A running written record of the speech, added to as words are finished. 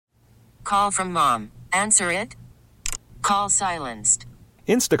Call from mom. Answer it. Call silenced.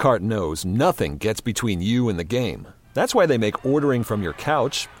 Instacart knows nothing gets between you and the game. That's why they make ordering from your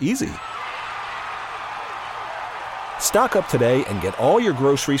couch easy. Stock up today and get all your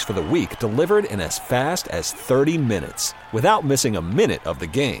groceries for the week delivered in as fast as 30 minutes without missing a minute of the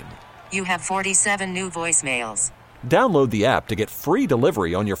game. You have 47 new voicemails. Download the app to get free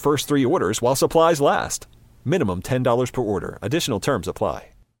delivery on your first 3 orders while supplies last. Minimum $10 per order. Additional terms apply.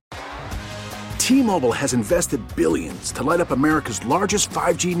 T-Mobile has invested billions to light up America's largest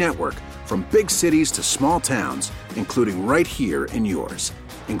 5G network, from big cities to small towns, including right here in yours.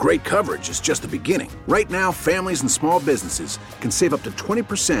 And great coverage is just the beginning. Right now, families and small businesses can save up to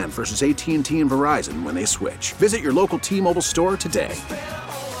 20% versus AT&T and Verizon when they switch. Visit your local T-Mobile store today.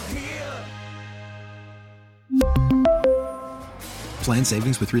 Plan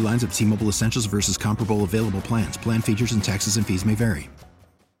savings with 3 lines of T-Mobile Essentials versus comparable available plans. Plan features and taxes and fees may vary.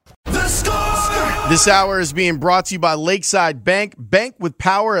 The Score! This hour is being brought to you by Lakeside Bank. Bank with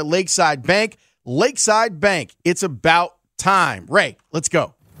power at Lakeside Bank. Lakeside Bank. It's about time. Ray, let's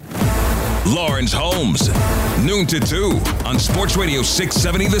go. Lawrence Holmes, noon to 2 on Sports Radio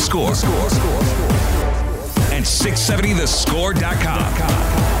 670 The Score. And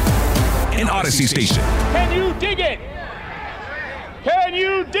 670thescore.com. An Odyssey station. Can you dig it? Can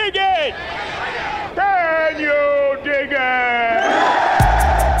you dig it? Can you dig it?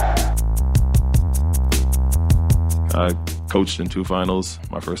 I coached in 2 finals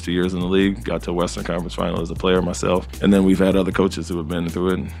my first 2 years in the league, got to a Western Conference final as a player myself. And then we've had other coaches who have been through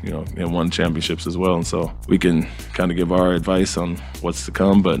it and won championships as well. And so we can kind of give our advice on what's to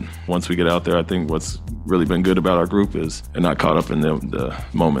come. But once we get out there, I think what's really been good about our group is they're not caught up in the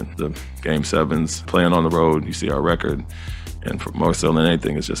moment, the game sevens, playing on the road. You see our record. And more so than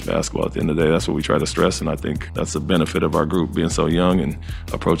anything, it's just basketball. At the end of the day, that's what we try to stress. And I think that's the benefit of our group being so young and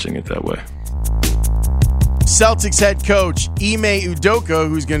approaching it that way. Celtics head coach Ime Udoka,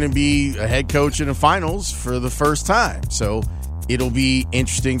 who's going to be a head coach in the finals for the first time. So it'll be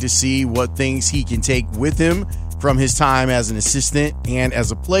interesting to see what things he can take with him from his time as an assistant and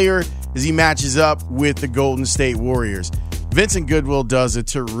as a player as he matches up with the Golden State Warriors. Vincent Goodwill does a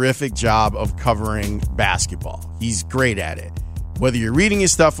terrific job of covering basketball. He's great at it. Whether you're reading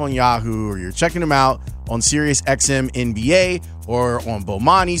his stuff on Yahoo or you're checking him out on SiriusXM NBA or on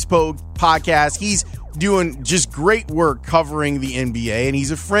Bomani's podcast, he's doing just great work covering the NBA, and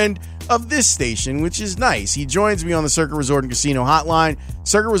he's a friend of this station, which is nice. He joins me on the Circuit Resort and Casino hotline.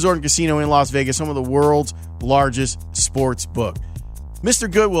 Circuit Resort and Casino in Las Vegas, home of the world's largest sports book. Mr.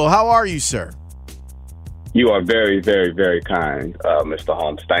 Goodwill, how are you, sir? You are very, very, very kind, Mr.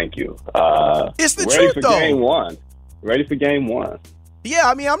 Holmes. Thank you. It's the ready truth, for though. Game 1. Ready for Game 1. Yeah,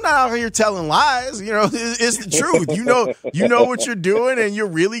 I mean, I'm not out here telling lies. It's the truth. You know what you're doing, and you're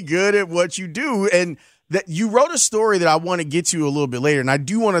really good at what you do. And that you wrote a story that I want to get to a little bit later, and I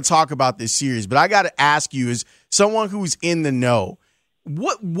do want to talk about this series. But I got to ask you, as someone who's in the know,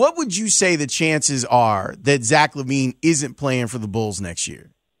 what would you say the chances are that Zach LaVine isn't playing for the Bulls next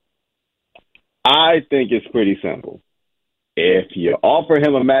year? I think it's pretty simple. If you offer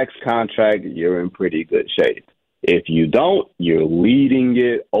him a max contract, you're in pretty good shape. If you don't, you're leaving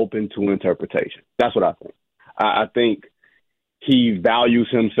it open to interpretation. That's what I think. I think he values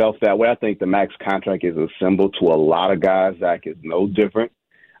himself that way. I think the max contract is a symbol to a lot of guys. Zach is no different.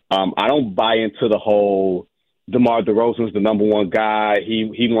 I don't buy into the whole DeMar DeRozan's the number one guy.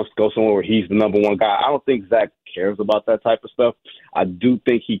 He wants to go somewhere where he's the number one guy. I don't think Zach cares about that type of stuff. I do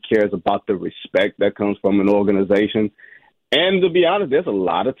think he cares about the respect that comes from an organization. And to be honest, there's a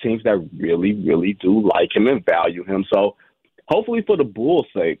lot of teams that really, really do like him and value him. So hopefully for the Bulls'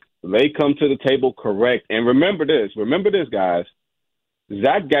 sake, they come to the table correct. And remember this, guys.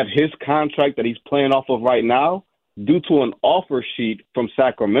 Zach got his contract that he's playing off of right now due to an offer sheet from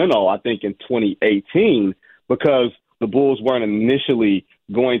Sacramento, I think in 2018, because the Bulls weren't initially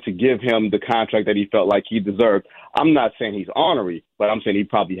going to give him the contract that he felt like he deserved. I'm not saying he's ornery, but I'm saying he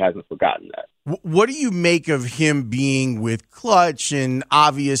probably hasn't forgotten that. What do you make of him being with Clutch and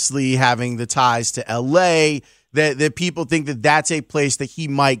obviously having the ties to L.A., that people think that that's a place that he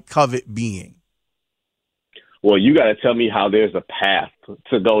might covet being? Well, you got to tell me how there's a path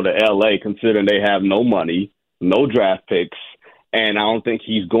to go to L.A. considering they have no money, no draft picks, and I don't think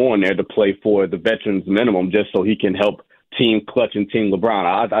he's going there to play for the veterans minimum just so he can help Team Clutch and Team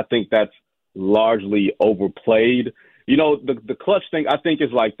LeBron. I think that's largely overplayed. You know, the Clutch thing, I think,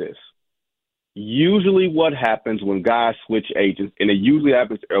 is like this. Usually what happens when guys switch agents, and it usually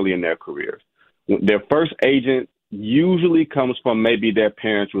happens early in their careers, their first agent usually comes from maybe their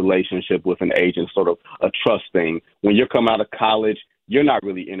parents' relationship with an agent, sort of a trust thing. When you're coming out of college, you're not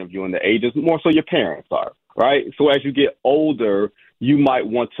really interviewing the agents, more so your parents are, right? So as you get older, you might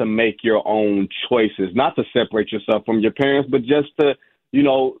want to make your own choices, not to separate yourself from your parents, but just to,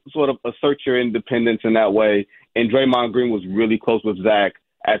 sort of assert your independence in that way. And Draymond Green was really close with Zach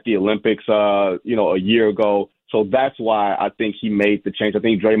at the Olympics, a year ago. So that's why I think he made the change. I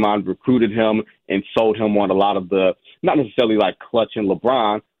think Draymond recruited him and sold him on a lot of the, not necessarily like Clutch and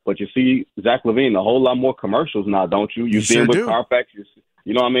LeBron, but you see Zach LaVine, a whole lot more commercials now, don't you? You see him with Carfax,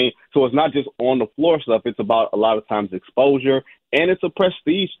 you know what I mean? So it's not just on the floor stuff. It's about a lot of times exposure, and it's a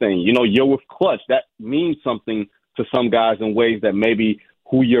prestige thing. You're with Clutch. That means something to some guys in ways that maybe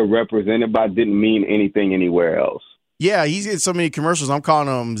who you're represented by didn't mean anything anywhere else. Yeah, he's in so many commercials. I'm calling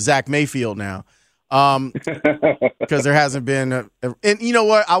him Zach Mayfield now. Because there hasn't been and you know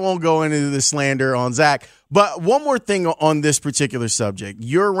what? I won't go into the slander on Zach. But one more thing on this particular subject.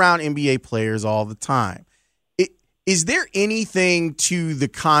 You're around NBA players all the time. Is there anything to the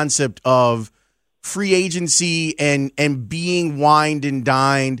concept of free agency and being wined and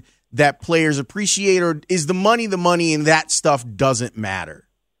dined that players appreciate, or is the money and that stuff doesn't matter?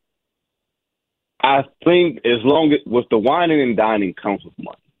 I think as long as with the whining and dining comes with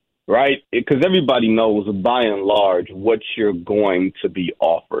money, right? Because everybody knows by and large what you're going to be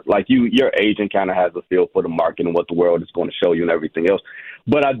offered. Like your agent kind of has a feel for the market and what the world is going to show you and everything else.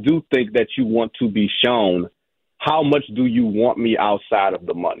 But I do think that you want to be shown how much do you want me outside of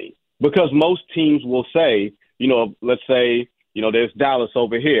the money? Because most teams will say, let's say, there's Dallas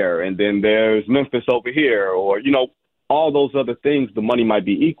over here and then there's Memphis over here, or, all those other things, the money might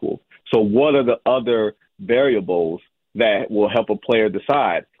be equal. So what are the other variables that will help a player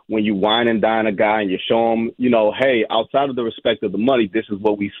decide? When you wine and dine a guy and you show him, hey, outside of the respect of the money, this is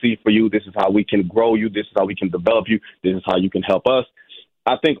what we see for you. This is how we can grow you. This is how we can develop you. This is how you can help us.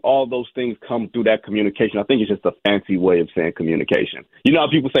 I think all those things come through that communication. I think it's just a fancy way of saying communication. You know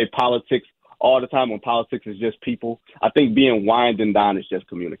how people say politics all the time when politics is just people? I think being wined and dined is just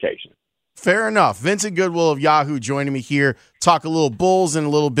communication. Fair enough. Vincent Goodwill of Yahoo joining me here. Talk a little Bulls and a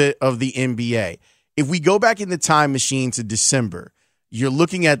little bit of the NBA. If we go back in the time machine to December, you're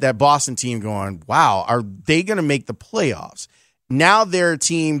looking at that Boston team going, wow, are they going to make the playoffs? Now they're a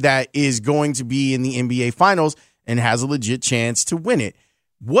team that is going to be in the NBA Finals and has a legit chance to win it.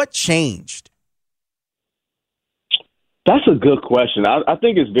 What changed? That's a good question. I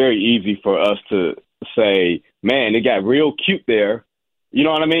think it's very easy for us to say, man, it got real cute there. You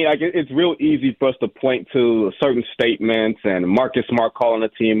know what I mean? Like it's real easy for us to point to certain statements and Marcus Smart calling the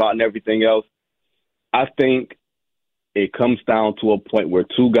team out and everything else. I think it comes down to a point where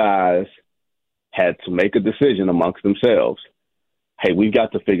two guys had to make a decision amongst themselves. Hey, we've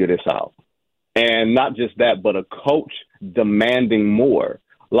got to figure this out. And not just that, but a coach demanding more.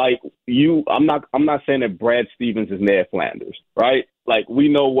 Like I'm not saying that Brad Stevens is Ned Flanders, right? Like we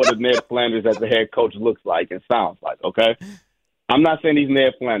know what a Ned Flanders as a head coach looks like and sounds like, okay? I'm not saying he's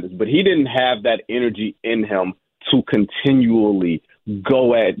Ned Flanders, but he didn't have that energy in him to continually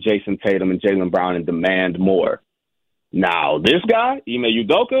go at Jason Tatum and Jaylen Brown and demand more. Now, this guy, Ime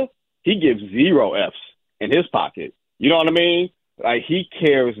Udoka, he gives 0 Fs in his pocket. You know what I mean? Like, he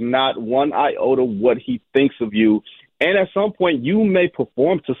cares not one iota what he thinks of you. And at some point, you may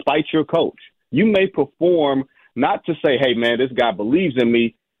perform to spite your coach. You may perform not to say, hey, man, this guy believes in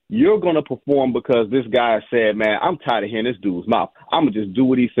me. You're going to perform because this guy said, man, I'm tired of hearing this dude's mouth. I'm going to just do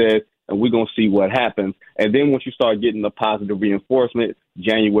what he says, and we're going to see what happens. And then once you start getting the positive reinforcement,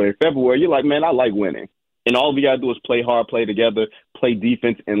 January, February, you're like, man, I like winning. And all we got to do is play hard, play together, play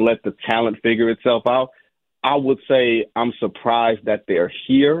defense, and let the talent figure itself out. I would say I'm surprised that they're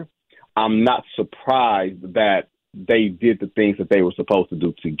here. I'm not surprised that they did the things that they were supposed to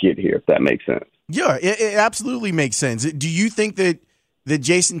do to get here, if that makes sense. Yeah, it absolutely makes sense. Do you think that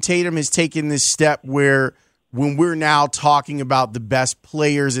Jason Tatum has taken this step where when we're now talking about the best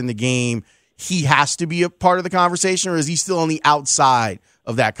players in the game, he has to be a part of the conversation, or is he still on the outside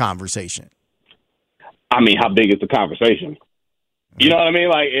of that conversation? I mean, how big is the conversation? You know what I mean?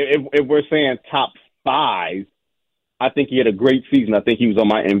 Like, if we're saying top 5, I think he had a great season. I think he was on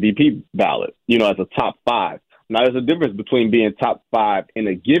my MVP ballot, as a top 5. Now, there's a difference between being top 5 in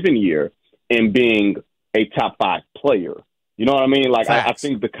a given year and being a top 5 player. You know what I mean? Like, I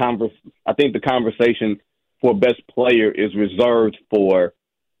think the conversation for best player is reserved for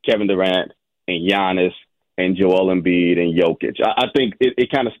Kevin Durant and Giannis and Joel Embiid and Jokic. I think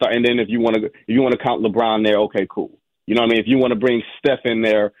it kind of starts. And then if you want to count LeBron there, okay, cool. You know what I mean? If you want to bring Steph in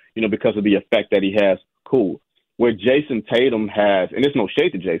there, because of the effect that he has, cool. Where Jason Tatum has, and there's no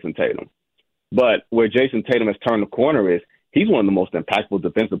shade to Jason Tatum, but where Jason Tatum has turned the corner is he's one of the most impactful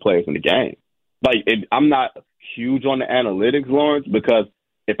defensive players in the game. Like, I'm not huge on the analytics, Lawrence, because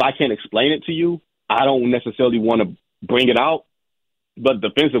if I can't explain it to you, I don't necessarily want to bring it out. But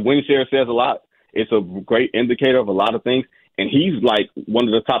defensive win share says a lot. It's a great indicator of a lot of things. And he's like one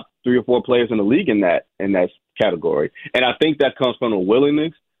of the top 3 or 4 players in the league in that category. And I think that comes from a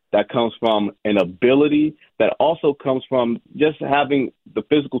willingness, that comes from an ability, that also comes from just having the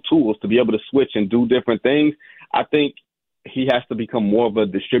physical tools to be able to switch and do different things. I think he has to become more of a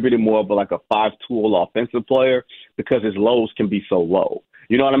distributor, more of like a 5-tool offensive player, because his lows can be so low.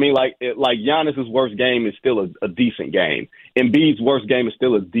 You know what I mean? Like Giannis's worst game is still a decent game. Embiid's worst game is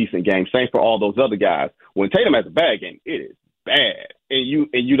still a decent game. Same for all those other guys. When Tatum has a bad game, it is bad, and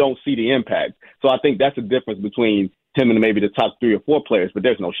you don't see the impact. So I think that's the difference between him and maybe the top 3 or 4 players. But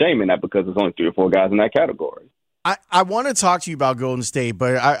there's no shame in that because there's only 3 or 4 guys in that category. I want to talk to you about Golden State,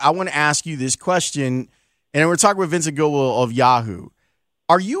 but I want to ask you this question, and we're talking with Vincent Goodwill of Yahoo.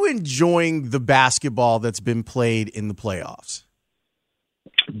 Are you enjoying the basketball that's been played in the playoffs?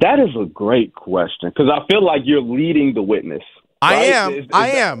 That is a great question, because I feel like you're leading the witness. Right? I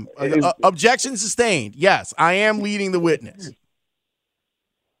am. Objection sustained. Yes, I am leading the witness.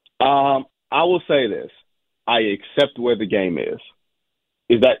 I will say this. I accept where the game is.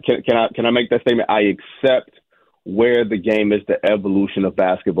 Can I make that statement? I accept where the game is, the evolution of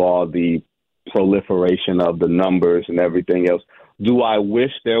basketball, the proliferation of the numbers and everything else. Do I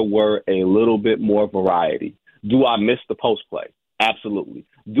wish there were a little bit more variety? Do I miss the post play? Absolutely.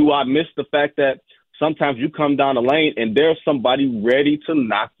 Do I miss the fact that sometimes you come down the lane and there's somebody ready to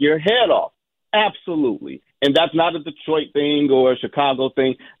knock your head off? Absolutely. And that's not a Detroit thing or a Chicago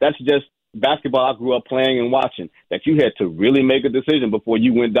thing. That's just basketball I grew up playing and watching, that you had to really make a decision before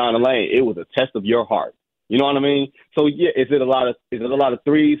you went down the lane. It was a test of your heart. You know what I mean? So yeah, is it a lot of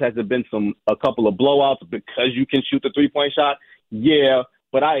threes? Has there been a couple of blowouts because you can shoot the 3-point shot? Yeah,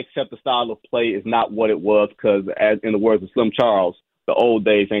 but I accept the style of play is not what it was, because, as in the words of Slim Charles, the old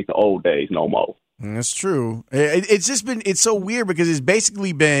days ain't the old days no more. That's true. It's so weird because it's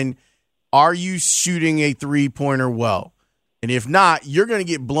basically been, are you shooting a 3-pointer well? And if not, you're going to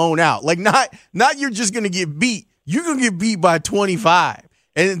get blown out. Like, not you're just going to get beat. You're going to get beat by 25.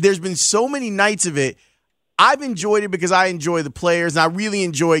 And there's been so many nights of it. I've enjoyed it because I enjoy the players, and I really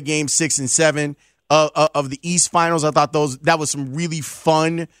enjoy Game 6 and 7 of the East Finals. I thought that was some really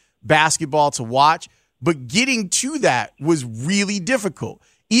fun basketball to watch. But getting to that was really difficult.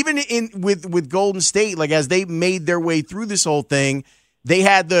 Even with Golden State, like as they made their way through this whole thing, they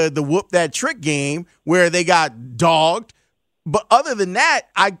had the whoop that trick game where they got dogged. But other than that,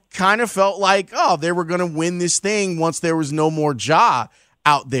 I kind of felt like, they were going to win this thing once there was no more Ja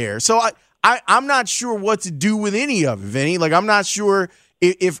out there. So I'm not sure what to do with any of it, Vinny. Like, I'm not sure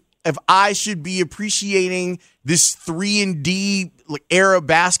if I should be appreciating this 3-and-D era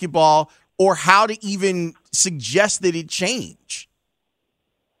basketball, or how to even suggest that it change.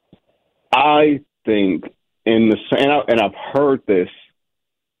 I think and I've heard this,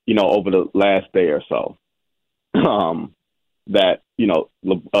 over the last day or so, that,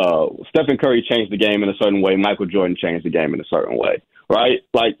 Stephen Curry changed the game in a certain way. Michael Jordan changed the game in a certain way, right?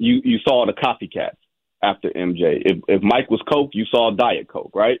 Like you saw the copycats after MJ. If Mike was Coke, you saw Diet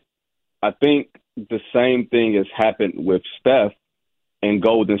Coke, right? I think the same thing has happened with Steph and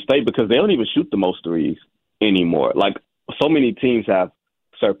Golden State, because they don't even shoot the most threes anymore. Like, so many teams have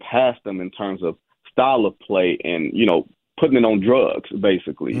surpassed them in terms of style of play and, putting it on drugs,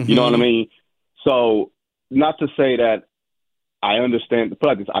 basically. Mm-hmm. You know what I mean? So, not to say that I understand the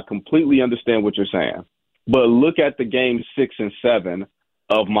practice. I completely understand what you're saying. But look at the Game 6 and 7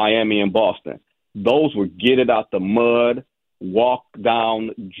 of Miami and Boston. Those were get it out the mud, walk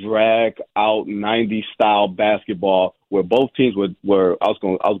down, drag out 90s style basketball, where both teams were I was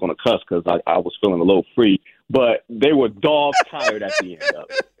going to cuss because I was feeling a little free, but they were dog tired at the end of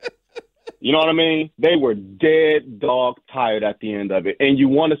it. You know what I mean? They were dead dog tired at the end of it. And you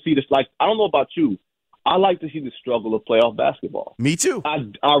want to see this, like, I don't know about you, I like to see the struggle of playoff basketball. Me too. I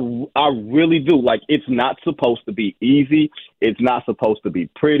really do. Like, it's not supposed to be easy. It's not supposed to be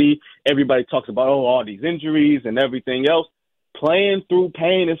pretty. Everybody talks about, all these injuries and everything else. Playing through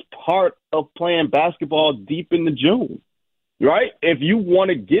pain is part of playing basketball deep into June, right? If you want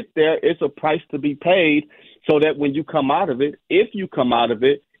to get there, it's a price to be paid, so that when you come out of it, if you come out of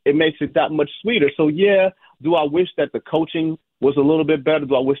it, it makes it that much sweeter. So, yeah, do I wish that the coaching was a little bit better?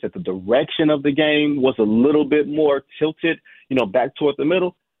 Do I wish that the direction of the game was a little bit more tilted, back toward the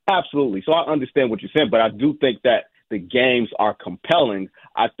middle? Absolutely. So I understand what you're saying, but I do think that the games are compelling.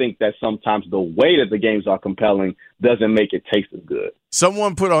 I think that sometimes the way that the games are compelling doesn't make it taste as good.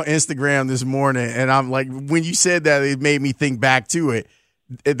 Someone put on Instagram this morning, and I'm like, when you said that, it made me think back to it.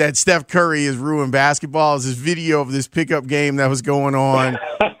 that Steph Curry has ruined basketball is this video of this pickup game that was going on.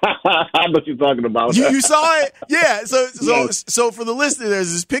 I know what you're talking about. You saw it? Yeah. So for the listener,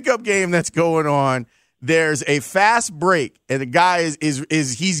 there's this pickup game that's going on. There's a fast break, and the guy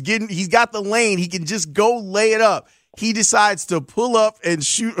he's got the lane. He can just go lay it up. He decides to pull up and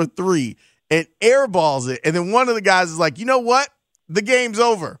shoot a three and airballs it. And then one of the guys is like, you know what? The game's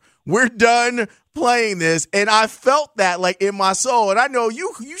over. We're done playing this. And I felt that like in my soul. And I know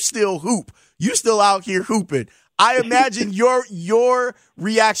you still hoop. You still out here hooping. I imagine your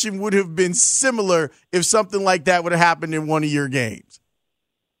reaction would have been similar if something like that would have happened in one of your games.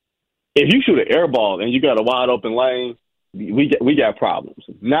 If you shoot an air ball and you got a wide open lane, we got problems.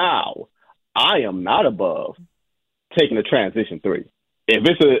 Now, I am not above taking a transition three. If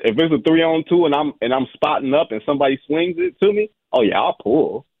it's a 3-on-2 and I'm spotting up and somebody swings it to me, oh yeah, I'll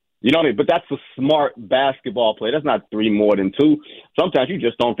pull. You know what I mean? But that's a smart basketball play. That's not 3 more than 2. Sometimes you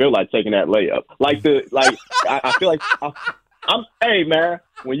just don't feel like taking that layup. I feel like hey man,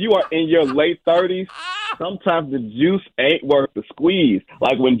 when you are in your late 30s, sometimes the juice ain't worth the squeeze.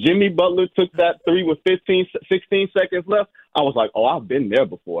 Like when Jimmy Butler took that 3 with 16 seconds left, I was like, oh, I've been there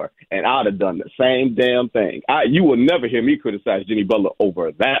before, and I'd have done the same damn thing. You will never hear me criticize Jimmy Butler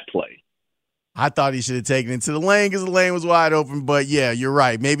over that play. I thought he should have taken it to the lane because the lane was wide open. But, yeah, you're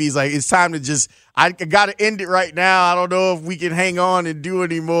right. Maybe he's like, it's time to I got to end it right now. I don't know if we can hang on and do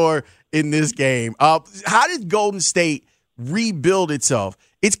any more in this game. How did Golden State rebuild itself?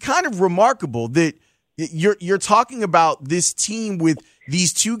 It's kind of remarkable that you're talking about this team with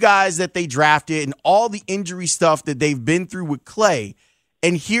these 2 guys that they drafted and all the injury stuff that they've been through with Clay.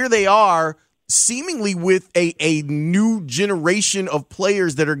 And here they are seemingly with a new generation of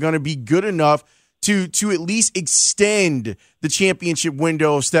players that are going to be good enough to at least extend the championship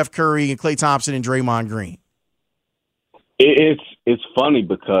window of Steph Curry and Klay Thompson and Draymond Green. It's funny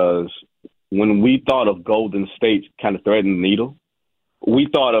because when we thought of Golden State kind of threading the needle, we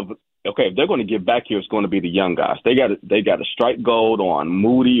thought of, okay, if they're going to get back here, it's going to be the young guys. They got to strike gold on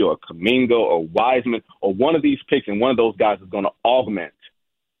Moody or Kuminga or Wiseman or one of these picks, and one of those guys is going to augment.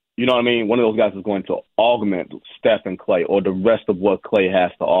 You know what I mean? One of those guys is going to augment Steph and Clay or the rest of what Clay has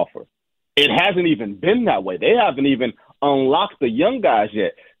to offer. It hasn't even been that way. They haven't even unlocked the young guys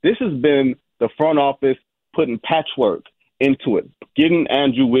yet. This has been the front office putting patchwork into it, getting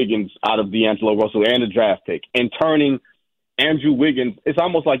Andrew Wiggins out of D'Angelo Russell and the draft pick, and turning Andrew Wiggins. It's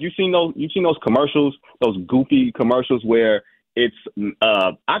almost like you've seen those commercials, those goofy commercials where it's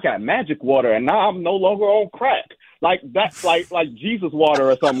I got magic water and now I'm no longer on crack. Like that's like Jesus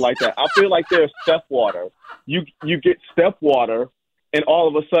water or something like that. I feel like there's Steph water. You get Steph water, and all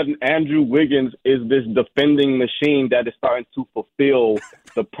of a sudden Andrew Wiggins is this defending machine that is starting to fulfill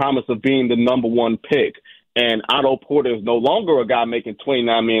the promise of being the number 1 pick. And Otto Porter is no longer a guy making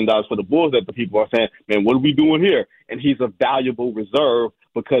 $29 million for the Bulls that the people are saying, man, what are we doing here? And he's a valuable reserve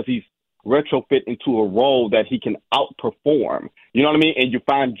because he's retrofit into a role that he can outperform. You know what I mean? And you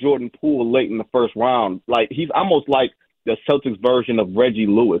find Jordan Poole late in the first round. Like he's almost like the Celtics version of Reggie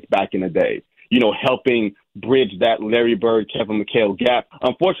Lewis back in the day, you know, helping bridge that Larry Bird, Kevin McHale gap.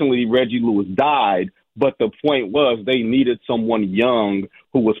 Unfortunately, Reggie Lewis died, but the point was they needed someone young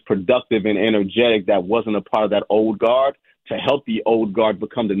who was productive and energetic that wasn't a part of that old guard to help the old guard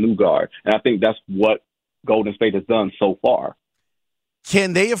become the new guard. And I think that's what Golden State has done so far.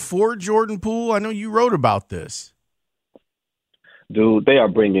 Can they afford Jordan Poole? I know you wrote about this. Dude, they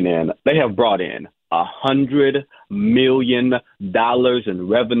have brought in $100 million in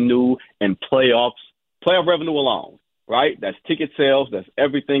revenue and playoff revenue alone, right? That's ticket sales. That's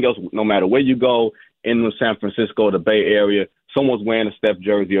everything else. No matter where you go in the San Francisco, the Bay Area, someone's wearing a Steph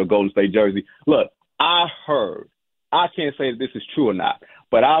jersey or Golden State jersey. Look, I can't say if this is true or not,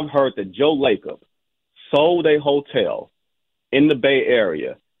 but I've heard that Joe Lacob sold a hotel in the Bay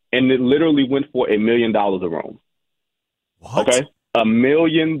Area, and it literally went for $1 million a room. What? Okay? $1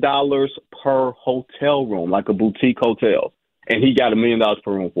 million per hotel room, like a boutique hotel. And he got $1 million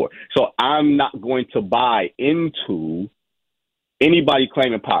per room for it. So I'm not going to buy into anybody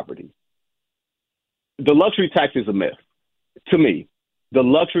claiming poverty. The luxury tax is a myth. To me, the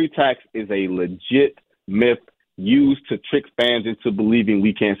luxury tax is a legit myth used to trick fans into believing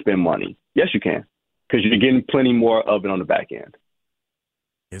we can't spend money. Yes, you can, because you're getting plenty more of it on the back end.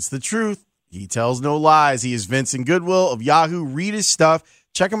 It's the truth. He tells no lies. He is Vincent Goodwill of Yahoo. Read his stuff.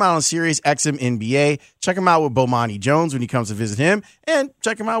 Check him out on Sirius XM NBA. Check him out with Bomani Jones when he comes to visit him. And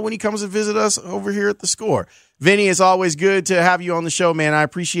check him out when he comes to visit us over here at The Score. Vinny, it's always good to have you on the show, man. I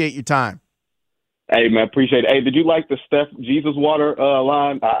appreciate your time. Hey, man, appreciate it. Hey, did you like the Steph Jesus water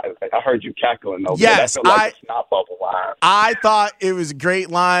line? I heard you cackling over yes, that. Like a snot bubble line. I thought it was a great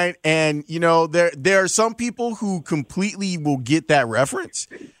line, and, there are some people who completely will get that reference,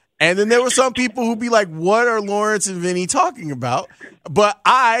 and then there were some people who be like, what are Lawrence and Vinny talking about? But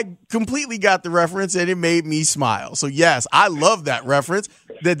I completely got the reference, and it made me smile. So, yes, I love that reference.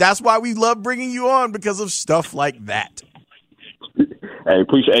 That's why we love bringing you on, because of stuff like that. Hey,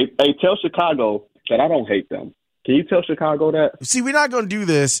 appreciate it. Hey, tell Chicago that I don't hate them. Can you tell Chicago that? See, we're not going to do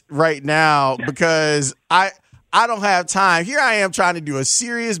this right now because I don't have time. Here I am trying to do a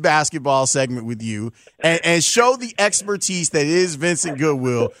serious basketball segment with you and show the expertise that is Vincent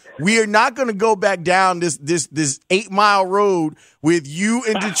Goodwill. We are not going to go back down this 8-mile road with you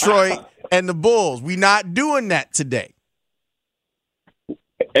in Detroit and the Bulls. We're not doing that today.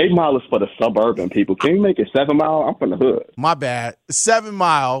 8 Mile is for the suburban people. Can you make it 7 Mile? I'm from the hood. My bad.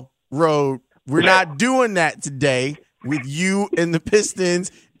 7-mile road. We're not doing that today with you and the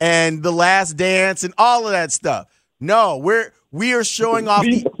Pistons and The Last Dance and all of that stuff. No, we are showing off.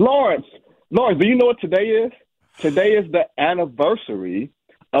 Lawrence, do you know what today is? Today is the anniversary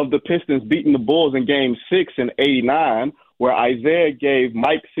of the Pistons beating the Bulls in Game 6 in '89, where Isaiah gave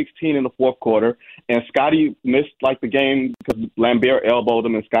Mike 16 in the fourth quarter, and Scotty missed the game because Lambert elbowed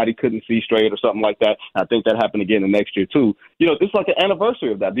him and Scotty couldn't see straight or something like that. I think that happened again the next year too. It's like an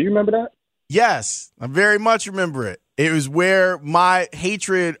anniversary of that. Do you remember that? Yes, I very much remember it. It was where my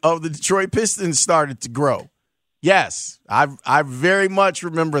hatred of the Detroit Pistons started to grow. Yes, I very much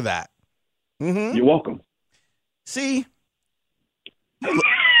remember that. Mm-hmm. You're welcome. See?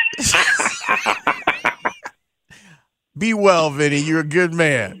 Be well, Vinny. You're a good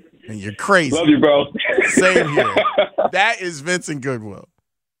man, and you're crazy. Love you, bro. Same here. That is Vincent Goodwill.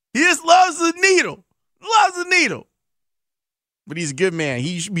 He just loves the needle. Loves the needle. But he's a good man.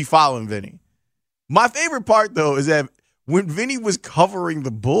 He should be following Vinny. My favorite part, though, is that when Vinny was covering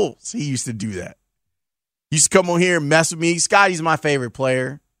the Bulls, he used to do that. He used to come on here and mess with me. Scotty's my favorite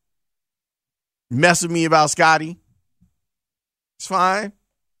player. Mess with me about Scotty. It's fine.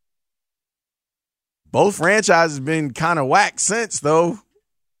 Both franchises have been kind of whack since, though.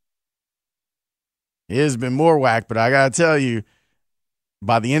 It has been more whack, but I got to tell you,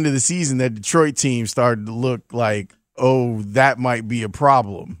 by the end of the season, that Detroit team started to look like, oh, that might be a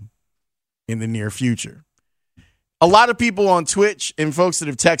problem in the near future. A lot of people on Twitch and folks that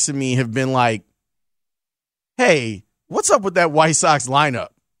have texted me have been like, hey, what's up with that White Sox lineup?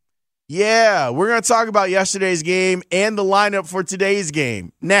 Yeah, we're going to talk about yesterday's game and the lineup for today's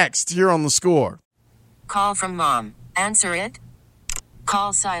game next here on The Score. Call from mom. Answer it.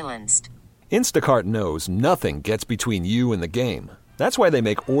 Call silenced. Instacart knows nothing gets between you and the game. That's why they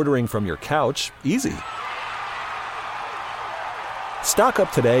make ordering from your couch easy. Stock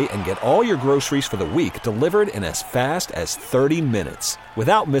up today and get all your groceries for the week delivered in as fast as 30 minutes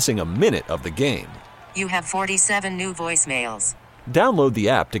without missing a minute of the game. You have 47 new voicemails. Download the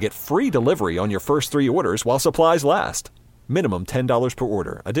app to get free delivery on your first 3 orders while supplies last. Minimum $10 per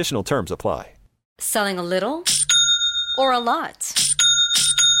order. Additional terms apply. Selling a little or a lot?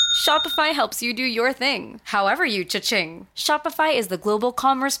 Shopify helps you do your thing, however you cha-ching. Shopify is the global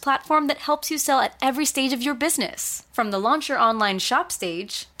commerce platform that helps you sell at every stage of your business. From the launch your online shop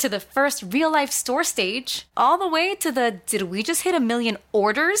stage, to the first real-life store stage, all the way to the did we just hit 1 million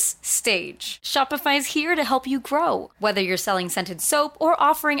orders stage. Shopify's here to help you grow. Whether you're selling scented soap or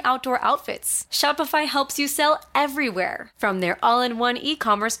offering outdoor outfits, Shopify helps you sell everywhere. From their all-in-one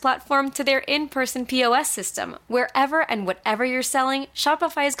e-commerce platform to their in-person POS system, wherever and whatever you're selling,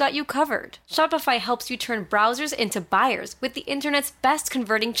 Shopify's got you covered. Shopify helps you turn browsers into buyers with the internet's best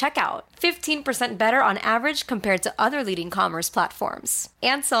converting checkout. 15% better on average compared to other leading commerce platforms.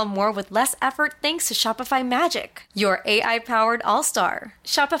 And sell more with less effort thanks to Shopify Magic, your AI-powered all-star.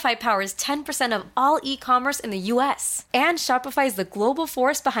 Shopify powers 10% of all e-commerce in the U.S. And Shopify is the global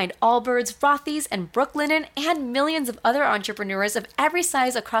force behind Allbirds, Rothy's, and Brooklinen, and millions of other entrepreneurs of every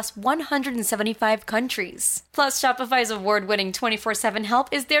size across 175 countries. Plus, Shopify's award-winning 24/7 help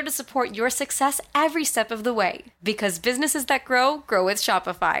is there to support your success every step of the way. Because businesses that grow, grow with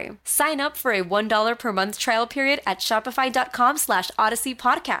Shopify. Sign up for a $1 per month trial period at shopify.com/Odyssey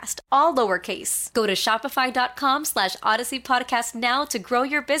Podcast, all lowercase. Go to shopify.com/Odyssey Podcast now to grow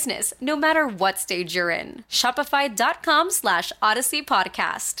your business, no matter what stage you're in. Shopify.com/Odyssey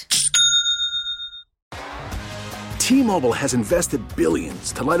Podcast. T-Mobile has invested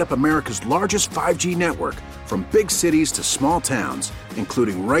billions to light up America's largest 5G network, from big cities to small towns,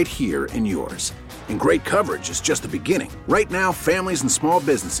 including right here in yours. And great coverage is just the beginning. Right now, families and small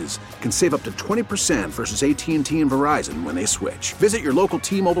businesses can save up to 20% versus AT&T and Verizon when they switch. Visit your local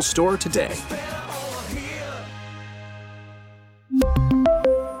T-Mobile store today.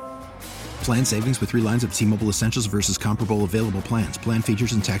 Plan savings with 3 lines of T-Mobile Essentials versus comparable available plans. Plan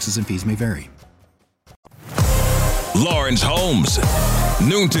features and taxes and fees may vary. Lawrence Holmes,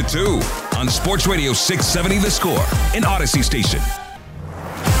 noon to 2 on Sports Radio 670 The Score in Odyssey Station.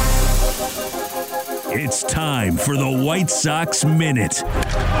 It's time for the White Sox Minute.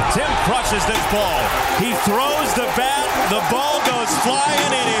 Tim crushes this ball. He throws the bat. The ball goes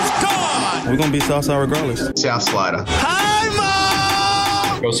flying. It is gone. We're going to beat Southside regardless. South Slider. Hi,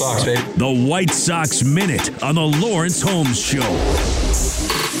 Mom! Go Sox, baby. The White Sox Minute on the Lawrence Holmes Show.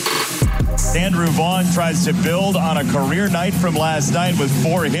 Andrew Vaughn tries to build on a career night from last night with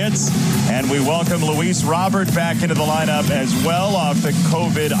 4 hits. And we welcome Luis Robert back into the lineup as well off the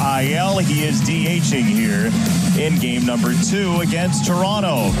COVID IL. He is DHing here in game number 2 against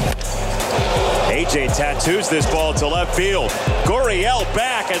Toronto. AJ tattoos this ball to left field. Gurriel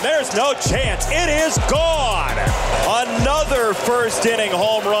back, and there's no chance. It is gone. Another first inning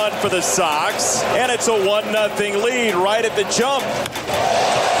home run for the Sox. And it's a 1-0 lead right at the jump.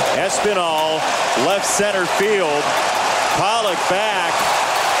 Espinal, left center field. Pollock back.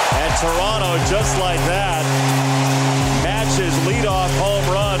 And Toronto, just like that, matches leadoff home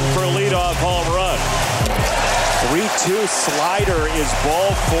run for leadoff home run. 3-2 slider is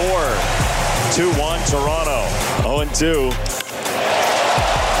ball 4. 2-1 Toronto. 0-2.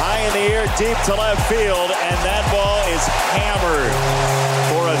 High in the air, deep to left field, and that ball is hammered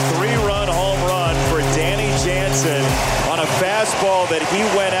for a 3-run home run for Danny Jansen on a fastball that he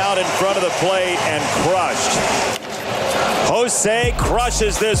went out in front of the plate and crushed. Jose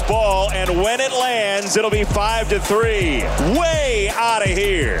crushes this ball, and when it lands, it'll be 5-3. Way out of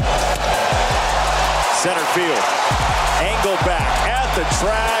here. Center field. Angle back at the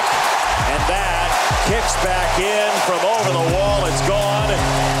track, and that kicks back in from over the wall. It's gone.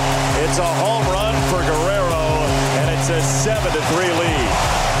 It's a home run for Guerrero, and it's a 7-3 lead.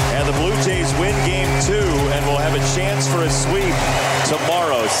 And the Blue Jays win game 2, and will have a chance for a sweep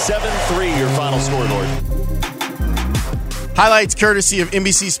tomorrow. 7-3, your final score, Lord. Highlights courtesy of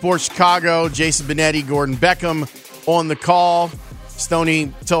NBC Sports Chicago. Jason Benetti, Gordon Beckham on the call.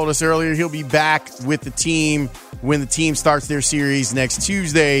 Stoney told us earlier he'll be back with the team when the team starts their series next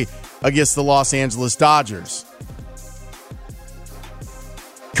Tuesday against the Los Angeles Dodgers.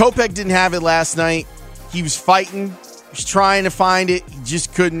 Kopech didn't have it last night. He was fighting. He was trying to find it. He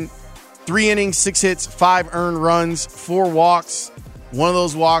just couldn't. 3 innings, 6 hits, 5 earned runs, 4 walks. One of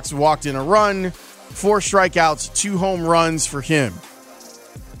those walks walked in a run. 4 strikeouts, 2 home runs for him.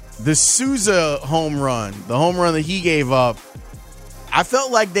 The Souza home run, the home run that he gave up, I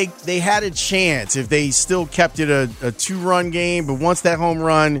felt like they had a chance if they still kept it a 2-run game. But once that home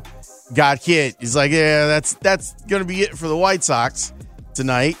run got hit, it's like, yeah, that's going to be it for the White Sox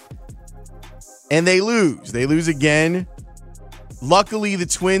tonight. And they lose. They lose again. Luckily, the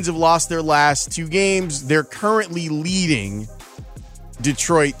Twins have lost their last 2 games. They're currently leading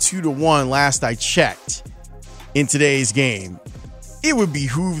Detroit 2-1 last I checked in today's game. It would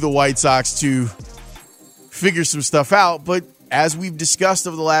behoove the White Sox to figure some stuff out, but as we've discussed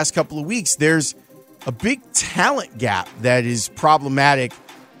over the last couple of weeks, there's a big talent gap that is problematic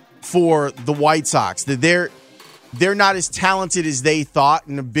for the White Sox. That they're not as talented as they thought,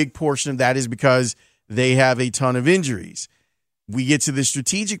 and a big portion of that is because they have a ton of injuries. We get to the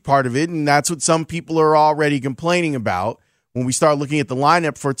strategic part of it, and that's what some people are already complaining about when we start looking at the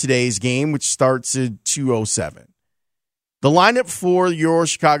lineup for today's game, which starts at 2:07. The lineup for your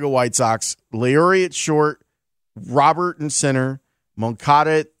Chicago White Sox: Leury at short, Robert in center,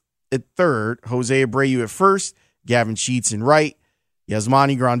 Moncada at third, Jose Abreu at first, Gavin Sheets in right,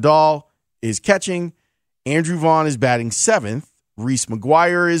 Yasmani Grandal is catching, Andrew Vaughn is batting 7th, Reese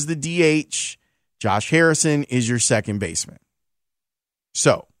McGuire is the DH, Josh Harrison is your second baseman.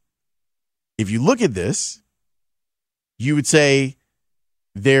 So, if you look at this, you would say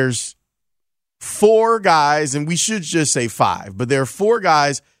there's 4 guys, and we should just say 5, but there are 4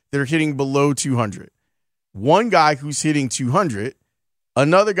 guys that are hitting below 200. 1 guy who's hitting 200,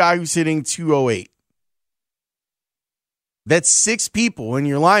 another guy who's hitting 208. That's 6 people in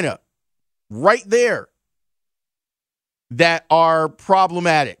your lineup right there that are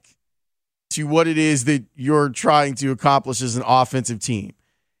problematic to what it is that you're trying to accomplish as an offensive team.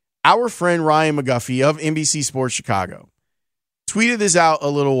 Our friend Ryan McGuffey of NBC Sports Chicago tweeted this out a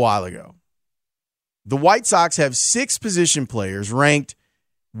little while ago. The White Sox have 6 position players ranked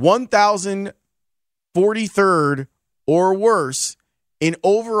 1,043rd or worse in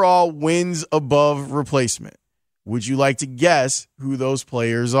overall wins above replacement. Would you like to guess who those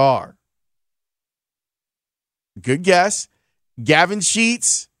players are? Good guess. Gavin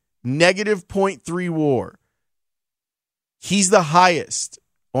Sheets, -0.3 WAR. He's the highest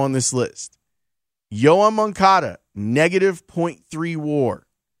on this list. Yoan Moncada, negative 0.3 WAR.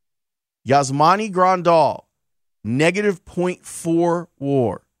 Yasmani Grandal, negative 0.4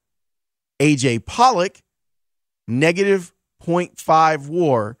 WAR. AJ Pollock, negative 0.5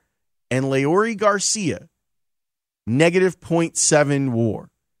 WAR. And Leury Garcia, negative 0.7 WAR.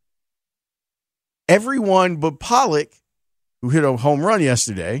 Everyone but Pollock, who hit a home run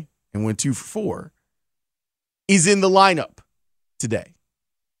yesterday and went 2 for 4, is in the lineup today.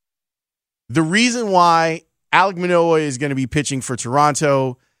 The reason why Alek Manoah is going to be pitching for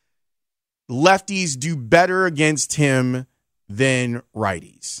Toronto, lefties do better against him than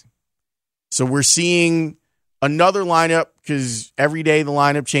righties. So we're seeing another lineup because every day the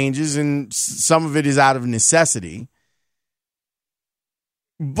lineup changes and some of it is out of necessity.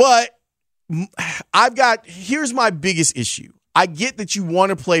 But here's my biggest issue. I get that you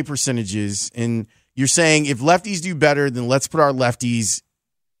want to play percentages and you're saying if lefties do better, then let's put our lefties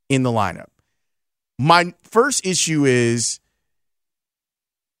in the lineup. My first issue is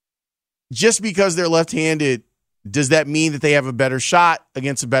just because they're left-handed, does that mean that they have a better shot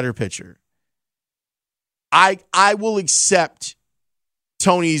against a better pitcher? I will accept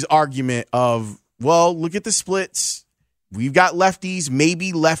Tony's argument of, well, look at the splits. We've got lefties.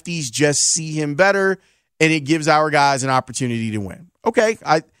 Maybe lefties just see him better, and it gives our guys an opportunity to win. Okay,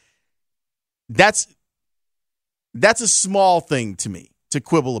 that's a small thing to me to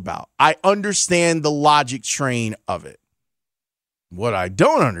quibble about. I understand the logic train of it. What I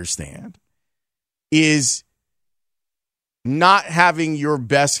don't understand is not having your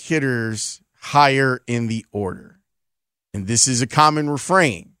best hitters higher in the order. And this is a common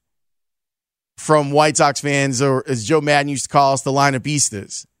refrain from White Sox fans, or as Joe Madden used to call us, the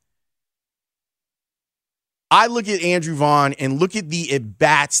lineupistas. I look at Andrew Vaughn and look at the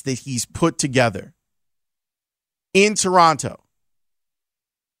at-bats that he's put together in Toronto.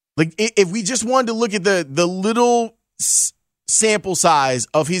 Like, if we just wanted to look at the little sample size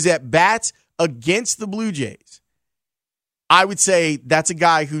of his at-bats against the Blue Jays, I would say that's a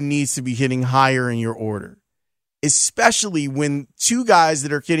guy who needs to be hitting higher in your order, especially when two guys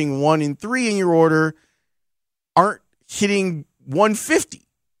that are hitting 1 and 3 in your order aren't hitting 150.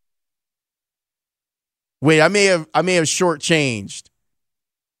 Wait, I may have shortchanged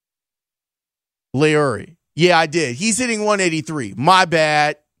Leury. Yeah, I did. He's hitting 183. My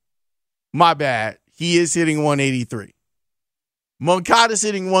bad. He is hitting 183. Moncada's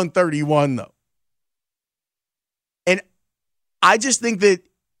hitting 131, though. And I just think that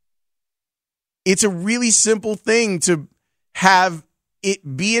it's a really simple thing to have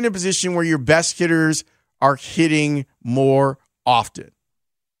it be in a position where your best hitters are hitting more often.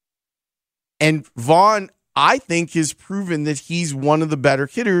 And Vaughn, I think, has proven that he's one of the better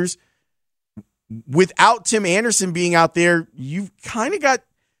hitters. Without Tim Anderson being out there, you've kind of got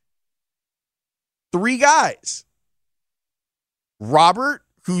 3 guys. Robert,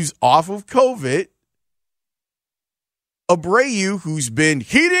 who's off of COVID. Abreu, who's been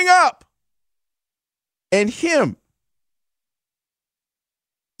heating up. And him.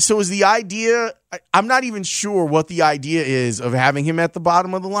 So is the idea, I'm not even sure what the idea is of having him at the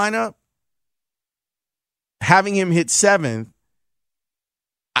bottom of the lineup. Having him hit 7th.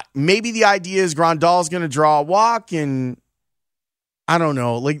 Maybe the idea is Grandal's going to draw a walk, and I don't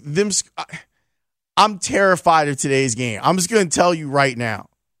know. Like them, I'm terrified of today's game. I'm just going to tell you right now.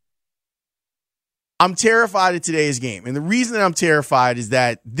 I'm terrified of today's game. And the reason that I'm terrified is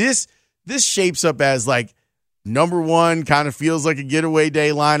that this shapes up as like number 1 kind of feels like a getaway day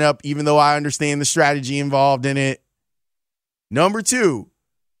lineup, even though I understand the strategy involved in it. Number 2,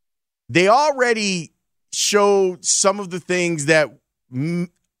 they already showed some of the things that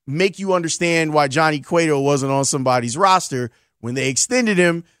make you understand why Johnny Cueto wasn't on somebody's roster when they extended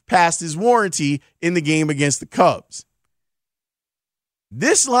him past his warranty in the game against the Cubs.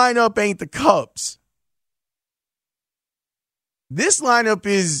 This lineup ain't the Cubs. This lineup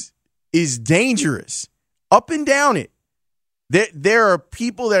is dangerous. Up and down it. There are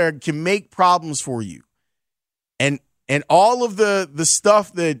people that can make problems for you. And all of the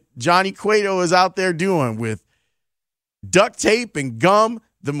stuff that Johnny Cueto is out there doing with duct tape and gum,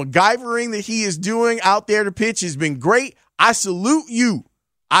 the MacGyvering that he is doing out there to pitch has been great. I salute you.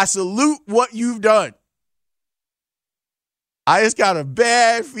 I salute what you've done. I just got a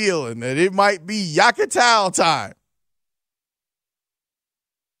bad feeling that it might be Yakatao time.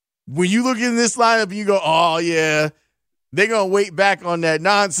 When you look in this lineup and you go, oh, yeah, they're going to wait back on that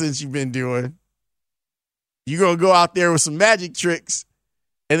nonsense you've been doing. You're going to go out there with some magic tricks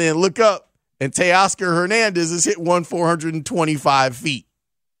and then look up and Teoscar Hernandez has hit 425 feet.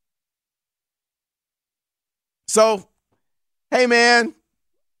 So, hey, man,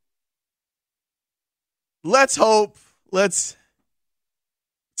 let's hope. Let's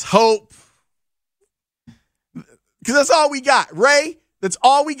hope. Because that's all we got, Ray. That's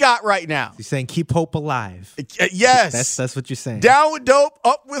all we got right now. You're saying keep hope alive. Yes. That's what you're saying. Down with dope,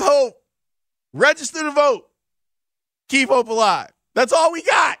 up with hope. Register to vote. Keep hope alive. That's all we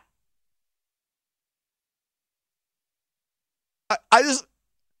got. I just...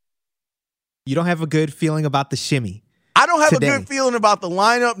 You don't have a good feeling about the shimmy. I don't have today. a good feeling about the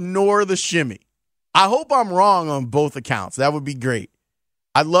lineup nor the shimmy. I hope I'm wrong on both accounts. That would be great.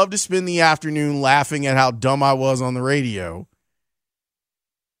 I'd love to spend the afternoon laughing at how dumb I was on the radio.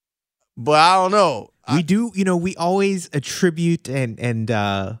 But I don't know. We always attribute and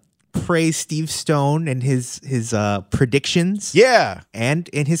praise Steve Stone and his predictions. Yeah. And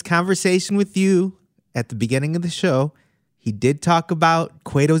in his conversation with you at the beginning of the show, he did talk about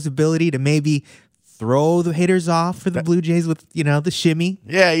Cueto's ability to maybe throw the hitters off for the Blue Jays with, the shimmy.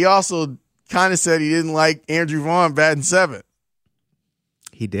 Yeah, he also kind of said he didn't like Andrew Vaughn batting seventh.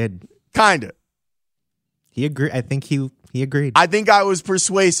 He did. Kind of. He agreed. I think he agreed. I think I was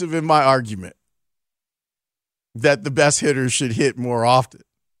persuasive in my argument that the best hitters should hit more often.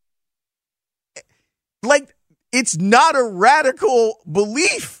 Like, it's not a radical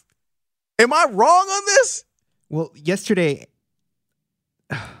belief. Am I wrong on this? Well, yesterday,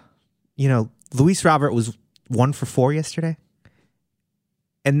 Luis Robert was 1 for 4 yesterday.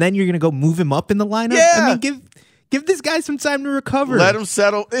 And then you're going to go move him up in the lineup? Yeah. I mean, give this guy some time to recover. Let him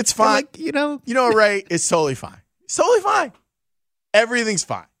settle. It's fine. You know, Ray, it's totally fine. It's totally fine. Everything's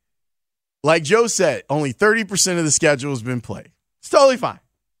fine. Like Joe said, only 30% of the schedule has been played. It's totally fine.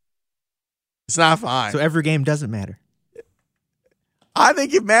 It's not fine. So every game doesn't matter. I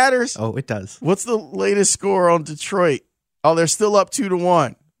think it matters. Oh, it does. What's the latest score on Detroit? Oh, they're still up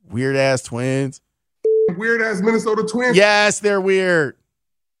 2-1. Weird ass Twins. Weird ass Minnesota Twins. Yes, they're weird.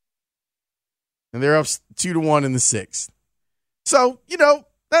 And they're up 2-1 in the 6th. So,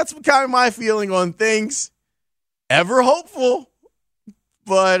 that's kind of my feeling on things. Ever hopeful.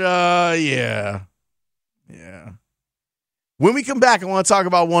 But, yeah. When we come back, I want to talk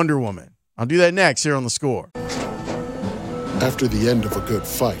about Wonder Woman. I'll do that next here on The Score. After the end of a good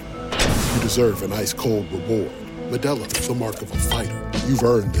fight, you deserve an ice-cold reward. Modelo, the mark of a fighter. You've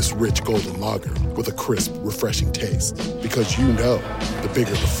earned this rich golden lager with a crisp, refreshing taste. Because you know, the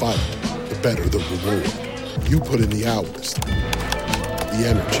bigger the fight, the better the reward. You put in the hours, the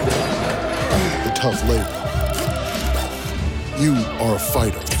energy, the tough labor. You are a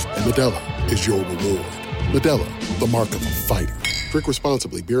fighter, and Modelo is your reward. Modelo, the mark of a fighter. Drink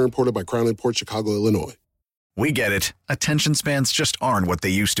responsibly. Beer imported by Crown Imports, Chicago, Illinois. We get it. Attention spans just aren't what they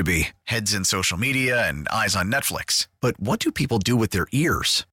used to be. Heads in social media and eyes on Netflix. But what do people do with their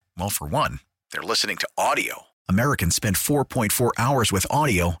ears? Well, for one, they're listening to audio. Americans spend 4.4 hours with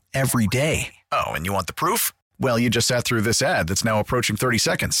audio every day. Oh, and you want the proof? Well, you just sat through this ad that's now approaching 30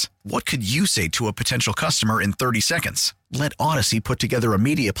 seconds. What could you say to a potential customer in 30 seconds? Let Odyssey put together a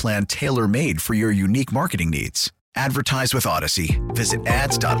media plan tailor-made for your unique marketing needs. Advertise with Odyssey. Visit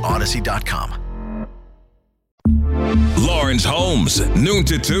ads.odyssey.com. Lawrence Holmes, noon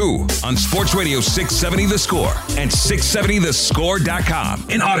to 2 on Sports Radio 670 The Score and 670thescore.com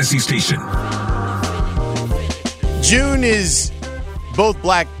in Odyssey Station. June is both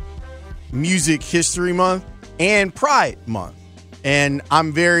Black Music History Month and Pride Month. And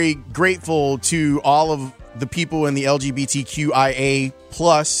I'm very grateful to all of the people in the LGBTQIA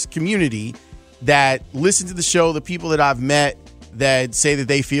plus community that listen to the show, the people that I've met that say that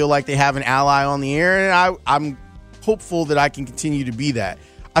they feel like they have an ally on the air. And I'm hopeful that I can continue to be that.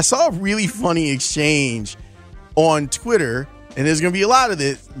 I saw a really funny exchange on Twitter, and there's going to be a lot of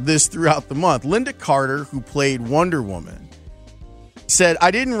this throughout the month. Linda Carter, who played Wonder Woman, said,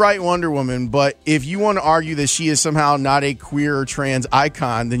 "I didn't write Wonder Woman, but if you want to argue that she is somehow not a queer or trans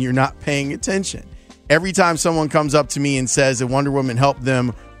icon, then you're not paying attention. Every time someone comes up to me and says that Wonder Woman helped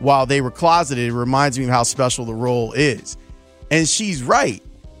them while they were closeted, it reminds me of how special the role is." And she's right.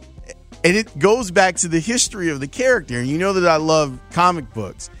 And it goes back to the history of the character. And you know that I love comic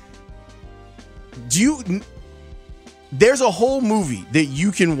books. There's a whole movie that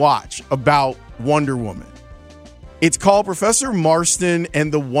you can watch about Wonder Woman. It's called Professor Marston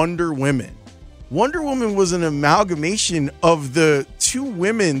and the Wonder Women. Wonder Woman was an amalgamation of the two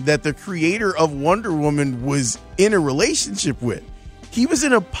women that the creator of Wonder Woman was in a relationship with. He was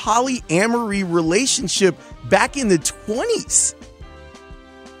in a polyamory relationship back in the 20s.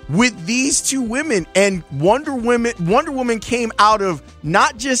 With these two women, and Wonder Woman came out of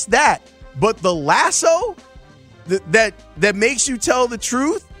not just that, but the lasso that makes you tell the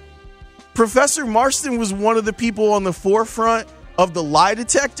truth. Professor Marston was one of the people on the forefront of the lie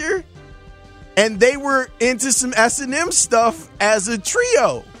detector. And they were into some S&M stuff as a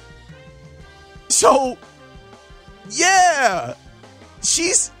trio. So, yeah,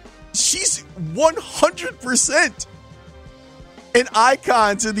 she's 100% an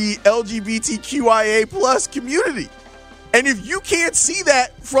icon to the LGBTQIA plus community. And if you can't see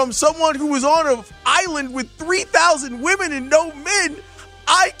that from someone who was on an island with 3,000 women and no men,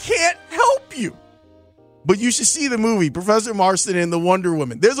 I can't help you. But you should see the movie, Professor Marston and the Wonder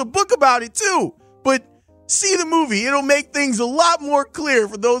Woman. There's a book about it too, but see the movie. It'll make things a lot more clear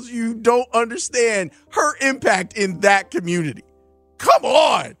for those of you who don't understand her impact in that community. Come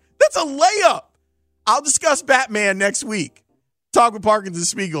on. That's a layup. I'll discuss Batman next week. Talk with Parkinson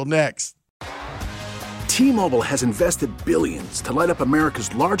Spiegel next. T-Mobile has invested billions to light up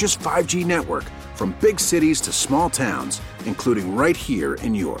America's largest 5G network, from big cities to small towns, including right here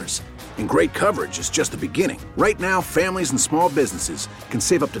in yours. And great coverage is just the beginning. Right now, families and small businesses can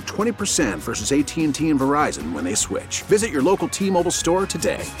save up to 20% versus AT&T and Verizon when they switch. Visit your local T-Mobile store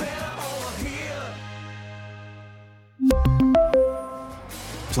today.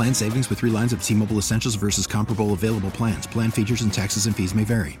 Plan savings with 3 lines of T-Mobile Essentials versus comparable available plans. Plan features and taxes and fees may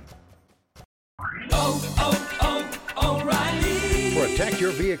vary. Protect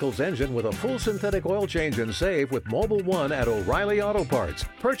your vehicle's engine with a full synthetic oil change and save with Mobil 1 at O'Reilly Auto Parts.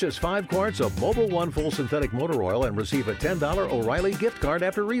 Purchase 5 quarts of Mobil 1 full synthetic motor oil and receive a $10 O'Reilly gift card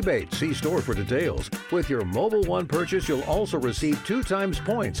after rebate. See store for details. With your Mobil 1 purchase, you'll also receive 2 times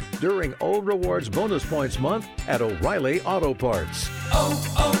points during O Rewards Bonus Points Month at O'Reilly Auto Parts.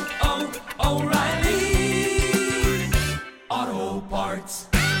 O'Reilly Auto Parts.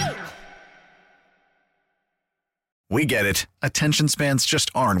 We get it. Attention spans just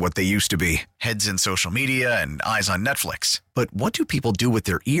aren't what they used to be. Heads in social media and eyes on Netflix. But what do people do with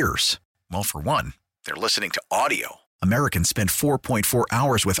their ears? Well, for one, they're listening to audio. Americans spend 4.4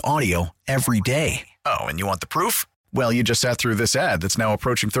 hours with audio every day. Oh, and you want the proof? Well, you just sat through this ad that's now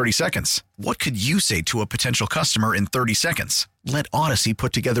approaching 30 seconds. What could you say to a potential customer in 30 seconds? Let Odyssey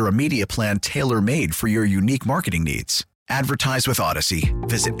put together a media plan tailor-made for your unique marketing needs. Advertise with Odyssey.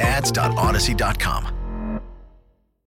 Visit ads.odyssey.com.